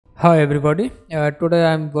Hi everybody. Today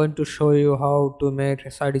I'm going to show you how to make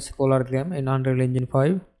a side scroller game in Unreal Engine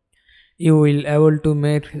 5. You will able to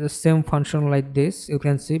make the same function like this. You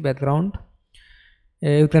can see background.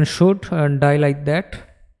 You can shoot and die like that.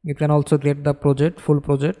 You can also get the project, full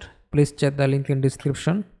project. Please check the link in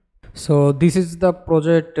description. So this is the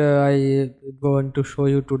project I going to show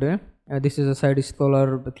you today. This is a side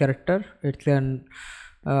scroller character. It can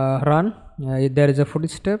run. There is a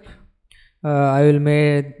footstep. I will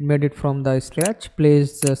made it from the scratch.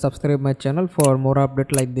 Please subscribe my channel for more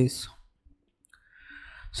update like this.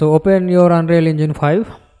 So open your Unreal Engine 5.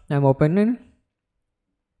 I'm opening.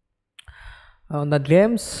 On the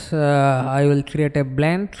games, I will create a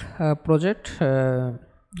blank project.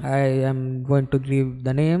 I am going to give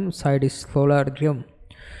the name side scroller game.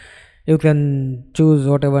 You can choose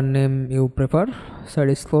whatever name you prefer.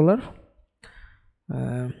 Side scroller.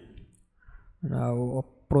 Uh, Now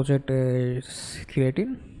project is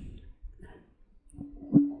creating.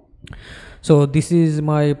 So this is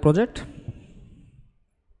my project.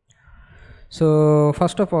 So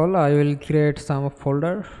first of all I will create some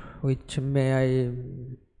folder which may I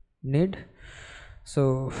need.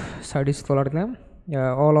 So side is folder them.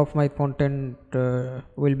 All of my content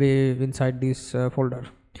will be inside this folder.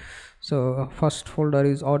 So first folder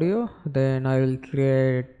is audio, then I will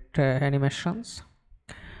create animations,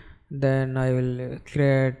 then I will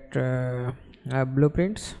create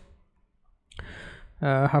blueprints.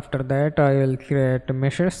 After that I will create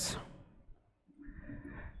meshes.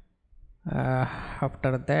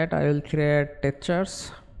 After that I will create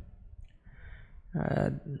textures,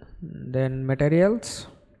 then materials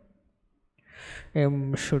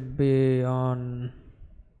should be on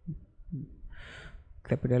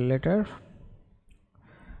capital letter,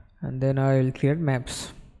 and then I will create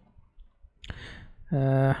maps.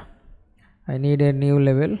 I need a new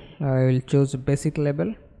level. I will choose basic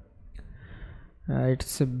level.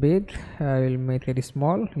 It's big. I will make it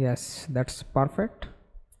small. Yes, that's perfect.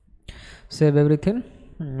 Save everything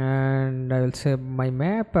and I will save my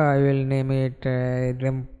map. I will name it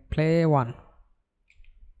gameplay 1.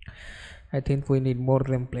 I think we need more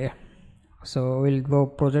gameplay, so we'll go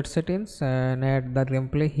project settings and add the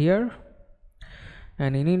gameplay here.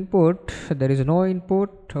 And in input there is no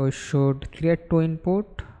input. We should create two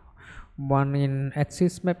input, one in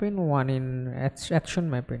axis mapping, one in action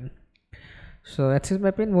mapping. So axis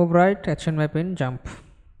mapping move right, action mapping jump.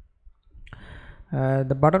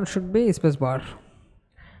 The button should be spacebar,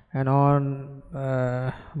 and on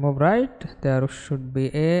move right there should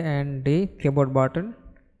be A and D keyboard button.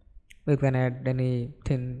 You can add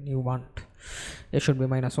anything you want. It should be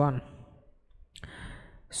 -1.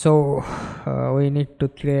 So we need to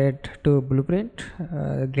create two blueprint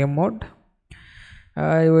game mode.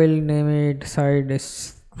 I will name it side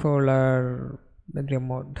scroller game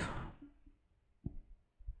mode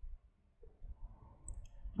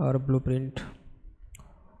or blueprint.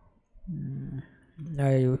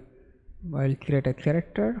 I will create a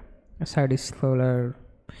character, a side scroller.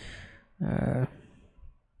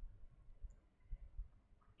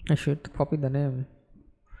 I should copy the name,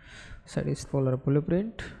 side scroller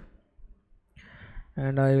blueprint,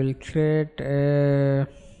 and I will create a,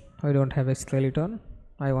 I don't have a skeleton.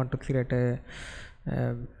 I want to create a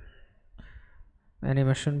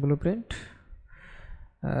animation blueprint.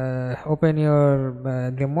 Open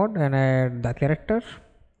your game mode and add the character,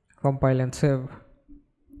 compile and save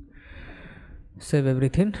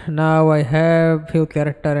everything. Now I have few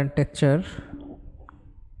character and texture.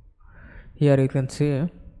 Here you can see,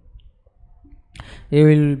 you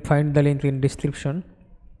will find the link in description.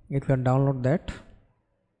 You can download that.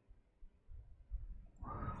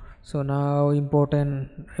 So now import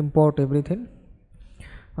everything.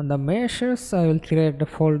 On the meshes I will create a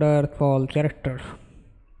folder called character.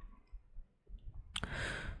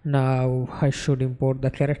 Now I should import the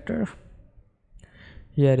character.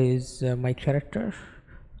 Here is my character.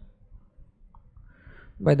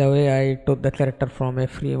 By the way, I took the character from a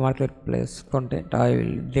free marketplace content. I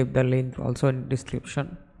will give the link also in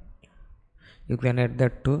description. You can add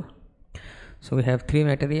that too. So we have 3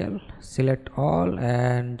 material. Select all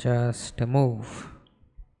and just move.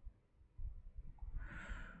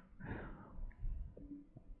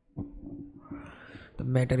 The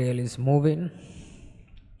material is moving.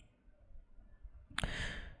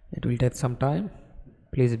 It will take some time.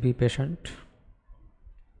 Please be patient.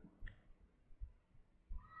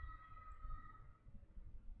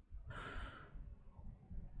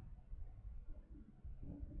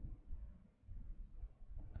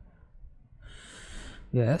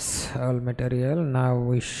 Yes, all material. Now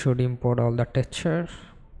we should import all the texture.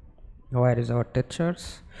 Where is our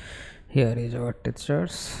textures? Here is our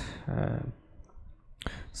textures.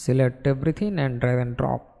 Select everything and drag and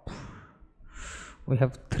drop. We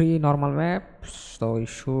have 3 normal maps, so we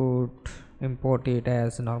should import it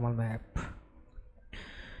as normal map.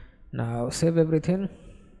 Now save everything.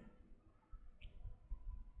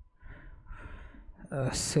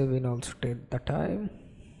 Saving also take the time.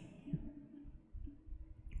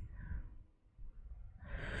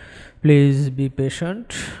 Please be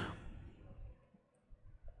patient.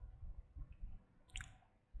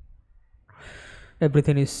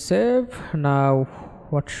 Everything is saved. Now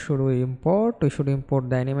what should we import? We should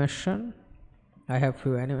import the animation. I have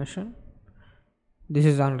few animation. This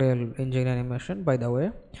is Unreal Engine animation, by the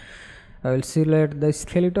way. I will select the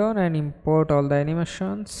skeleton and import all the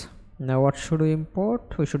animations. Now what should we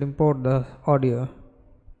import? We should import the audio,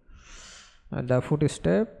 the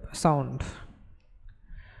footstep, sound.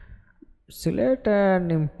 Select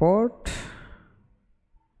and import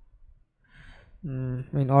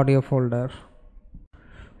in audio folder.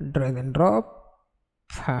 Drag and drop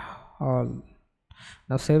all.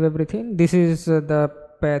 Now save everything. This is the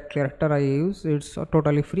path character I use. It's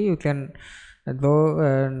totally free. You can go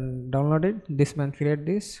and download it. This man create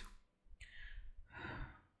this.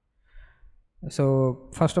 So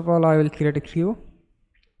first of all, I will create a queue.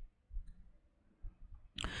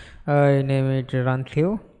 I name it run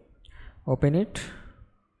queue. Open it.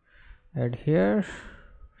 Add here.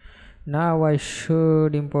 Now I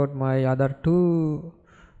should import my other 2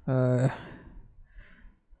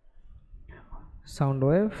 sound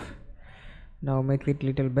wave. Now make it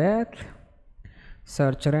little back,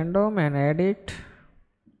 search random and add it,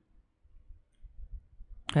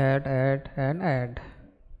 add and add.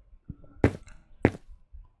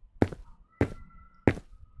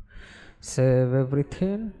 Save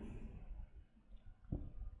everything.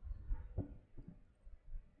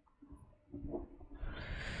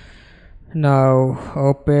 Now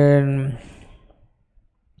open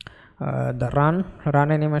the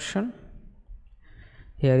run animation.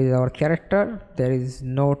 Here is our character. There is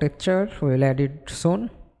no texture. We will add it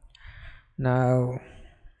soon. Now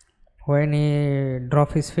when he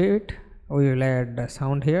drop his feet, we will add the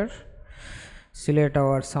sound here. Select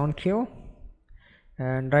our sound cue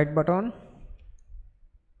and right button,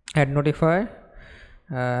 add notify,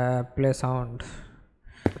 play sound.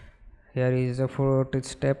 Here is a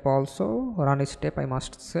footstep also, run step I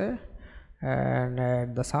must say, and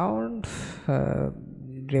add the sound.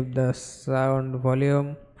 Give the sound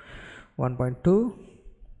volume 1.2.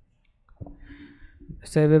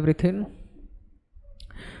 Save everything.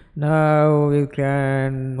 Now we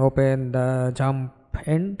can open the jump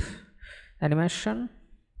end animation.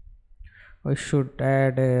 We should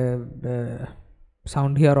add a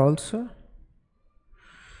sound here also.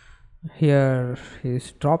 Here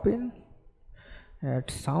is drop in, add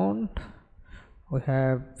sound. We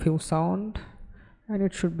have few sound and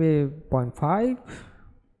it should be 0.5.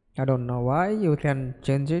 I don't know why. You can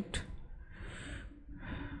change it,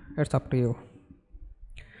 it's up to you.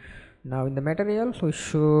 Now in the material, we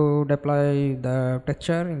should apply the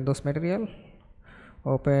texture in those material.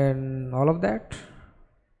 Open all of that.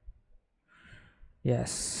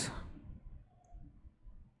 Yes.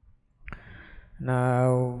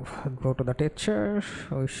 Now go to the texture.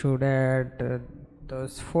 We should add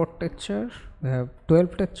those 4 textures. We have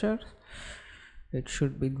 12 textures. It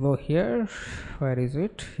should be go here. Where is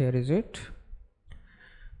it? Here is it.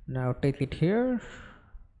 Now take it here,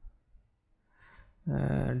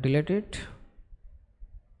 delete it.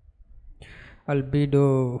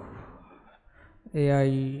 Albedo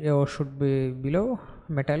AO should be below,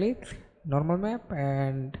 metallic, normal map,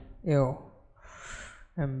 and AO,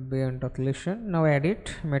 ambient oscillation. Now add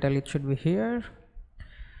it. Metallic should be here,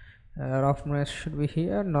 roughness should be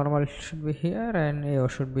here, normal should be here, and AO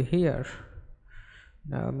should be here.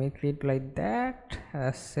 Now make it like that.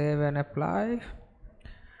 Save and apply.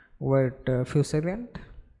 Wait a few seconds.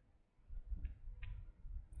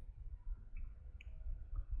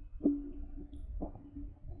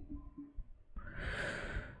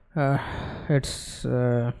 It's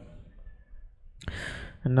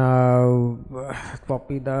now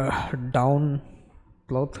copy the down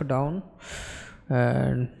cloth down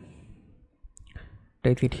and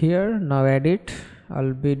take it here. Now edit.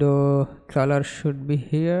 Albedo color should be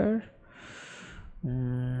here,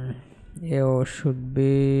 AO should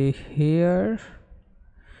be here,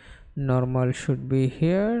 normal should be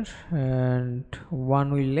here, and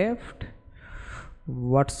one we left.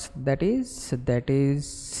 What's that is? That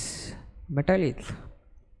is metallic.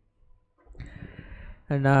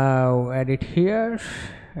 And now edit here,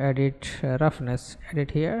 edit roughness,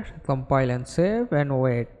 edit here, compile and save and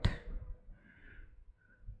wait.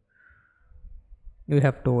 you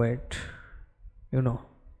have to wait, you know.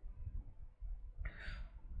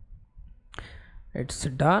 It's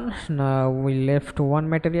done. Now we left one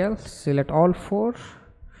material. Select all four,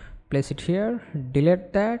 place it here,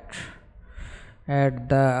 delete that, add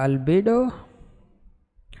the albedo,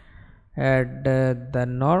 add the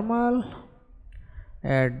normal,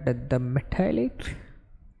 add the metallic,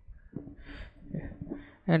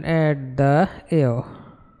 and add the AO.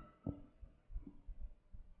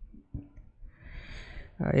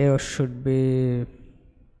 AO should be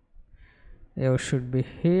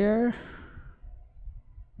here.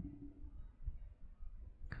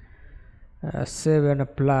 Save and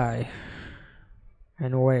apply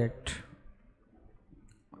and wait.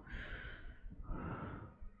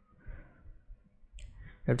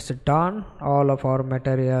 It's done. All of our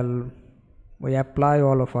material, we apply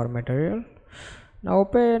all of our material. Now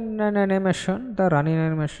open an animation, the running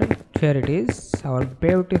animation. Here it is, our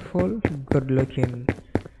beautiful good looking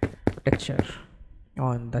texture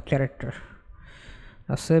on the character.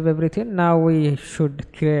 Now save everything. Now we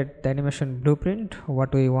should create the animation blueprint,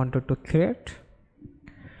 what we wanted to create.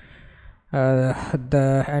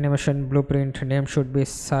 The animation blueprint name should be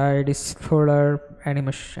side scroller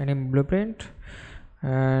animation blueprint,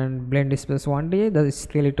 and blend space 1D. The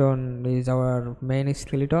skeleton is our main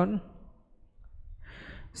skeleton.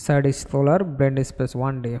 Side scroller, blend space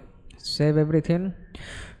 1D. Save everything.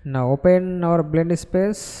 Now open our blend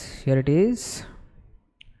space. Here it is.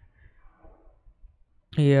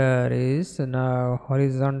 Here is now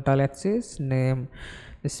horizontal axis, name,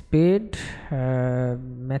 speed,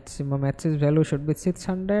 maximum axis value should be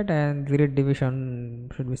 600 and grid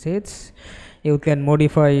division should be 6. You can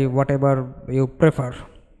modify whatever you prefer.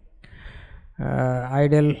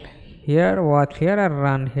 Idle here, walk here, and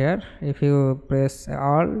run here. If you press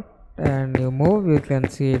Alt and you move, you can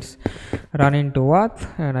see it's running to walk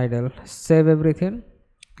and idle. Save everything,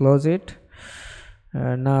 close it.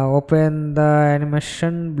 Now open the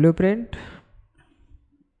animation blueprint.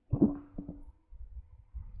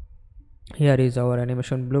 Here is our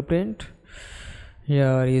animation blueprint.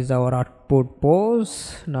 Here is our output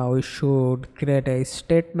pose. Now we should create a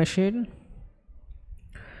state machine.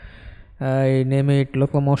 I name it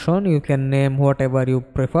locomotion. You can name whatever you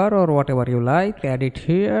prefer or whatever you like. Add it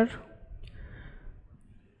here.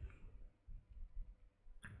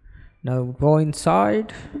 Now go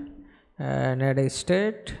inside and add a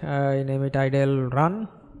state. I name it idle run.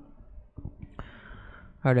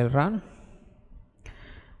 Idle run.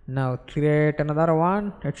 Now create another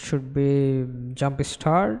one. It should be jump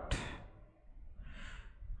start.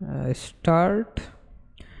 Start.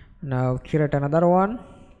 Now create another one.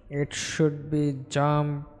 It should be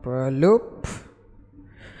jump loop.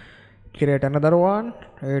 Create another one.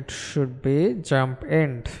 It should be jump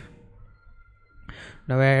end.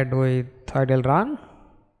 Now add with idle run.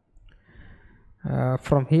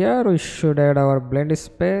 From here we should add our blend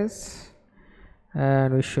space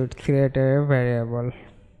and we should create a variable.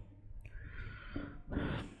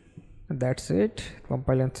 That's it.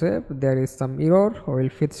 Compile and save. There is some error, we will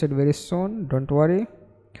fix it very soon, don't worry.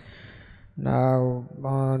 Now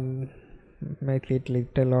make it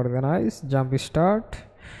little organized. Jump start,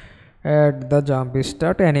 add the jump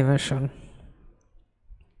start animation.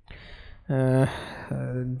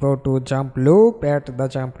 Go to jump loop, add the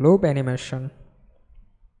jump loop animation.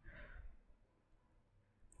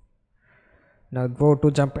 Now go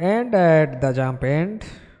to jump end, add the jump end.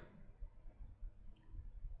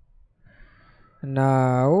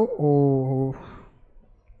 Now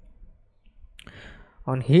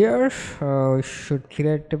on here we should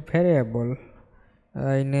create a variable.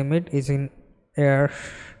 I name it is in air.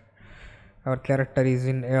 Our character is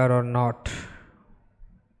in air or not.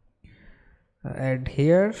 Add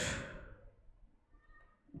here.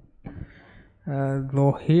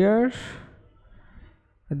 Go here.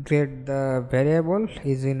 Get the variable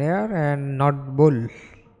is in air and not bull.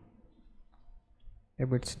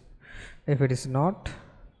 If it is not,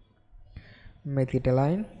 make it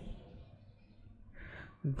align.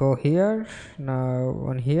 Go here. Now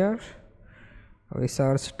on here we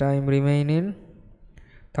search time remaining,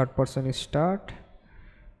 third person is start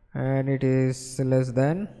and it is less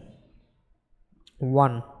than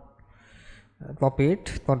 1. Copy it,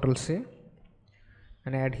 Ctrl C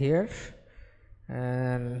and add here,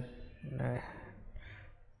 and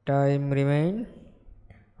time remain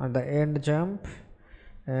on the end jump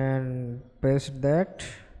and paste that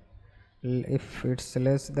if it's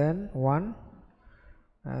less than 1.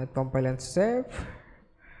 Compile and save.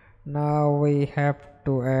 Now we have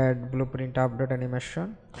to add blueprint update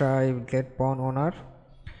animation. Try get pawn owner,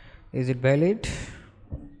 is it valid?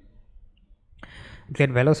 get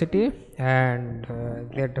velocity and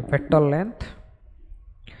get vector length,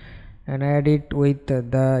 and add it with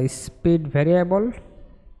the speed variable.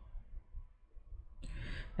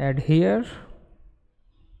 Add here.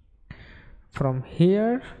 From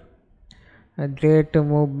here, get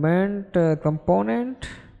movement component,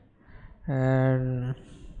 and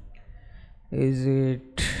is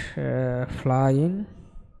it flying,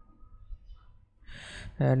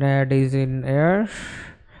 and add is in air,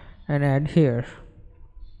 and add here.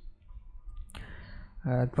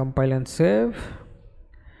 Compile and save.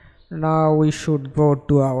 Now we should go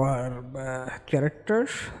to our character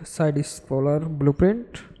side scroller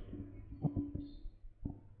blueprint,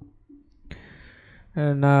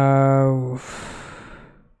 and now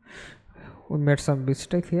we made some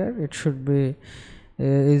mistake here. It should be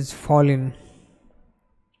is falling.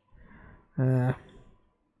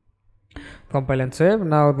 Compile and save.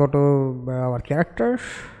 Now go to our character,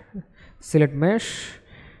 select mesh,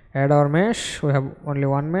 add our mesh. We have only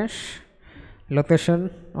one mesh. Location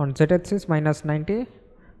on z-axis -90,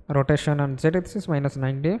 rotation on z-axis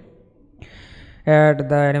 -90. Add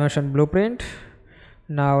the animation blueprint.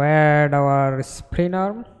 Now add our spring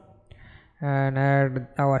arm and add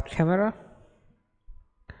our camera.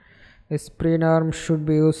 The spring arm should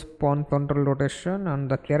be used upon control rotation. On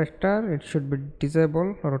the character, it should be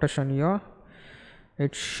disable rotation yaw.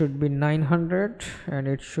 It should be 900 and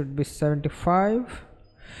it should be 75.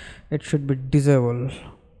 It should be disable.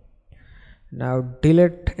 Now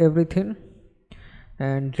delete everything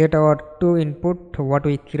and get our two input what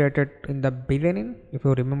we created in the beginning. If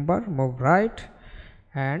you remember, move right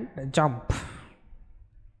and jump.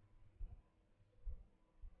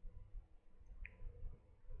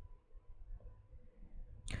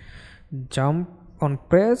 Jump on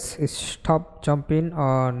press is stop jumping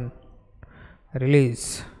on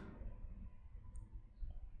release.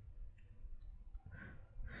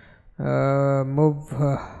 Move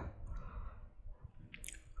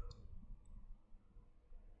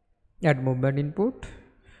add movement input,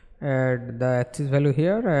 add the axis value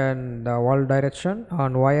here and the wall direction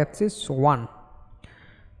on y-axis 1.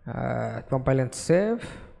 Compile and save.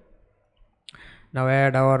 Now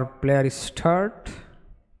add our player start.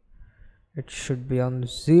 It should be on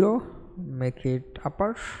 0. Make it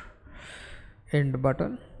upper. End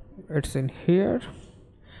button. It's in here.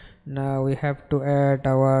 Now we have to add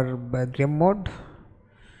our game mode.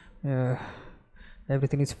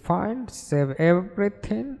 Everything is fine. Save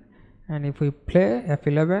everything. And if we play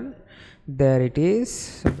F11, there it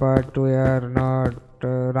is, but we are not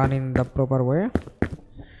running the proper way.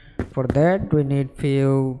 For that we need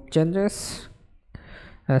few changes.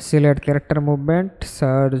 Select character movement,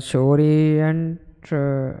 search orient,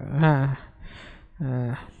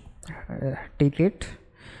 ticket.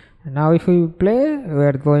 Now if we play, we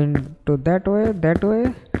are going to that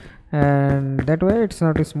way, and that way it's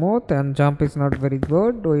not smooth and jump is not very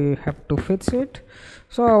good. We have to fix it.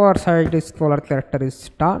 So our side scroller character is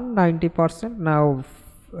done 90%. Now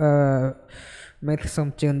make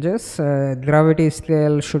some changes. Gravity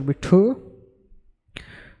scale should be 2.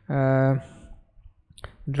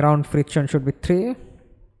 Ground friction should be 3.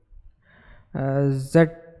 Z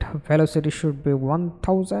velocity should be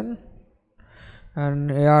 1000,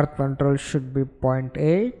 and air control should be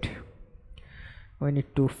 0.8. We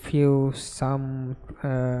need to view some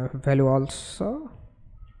value also.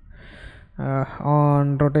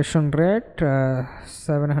 On rotation rate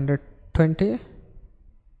 720.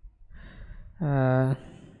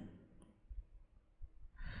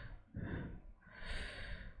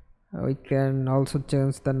 We can also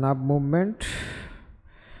change the knob movement.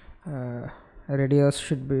 Radius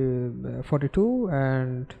should be 42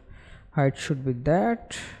 and height should be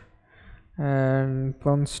that, and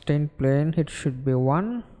constant plane it should be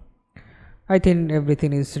 1. I think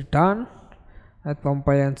everything is done.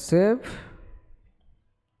 Compile and save.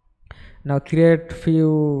 Now create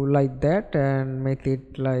few like that and make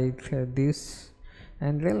it like this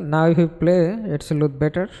angle. Now if you play, it's look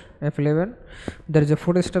better. F11, there is a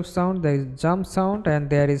footstep sound, there is jump sound, and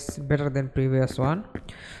there is better than previous one.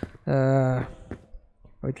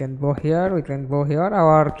 We can go here, we can go here.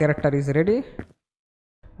 Our character is ready.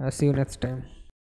 See you next time.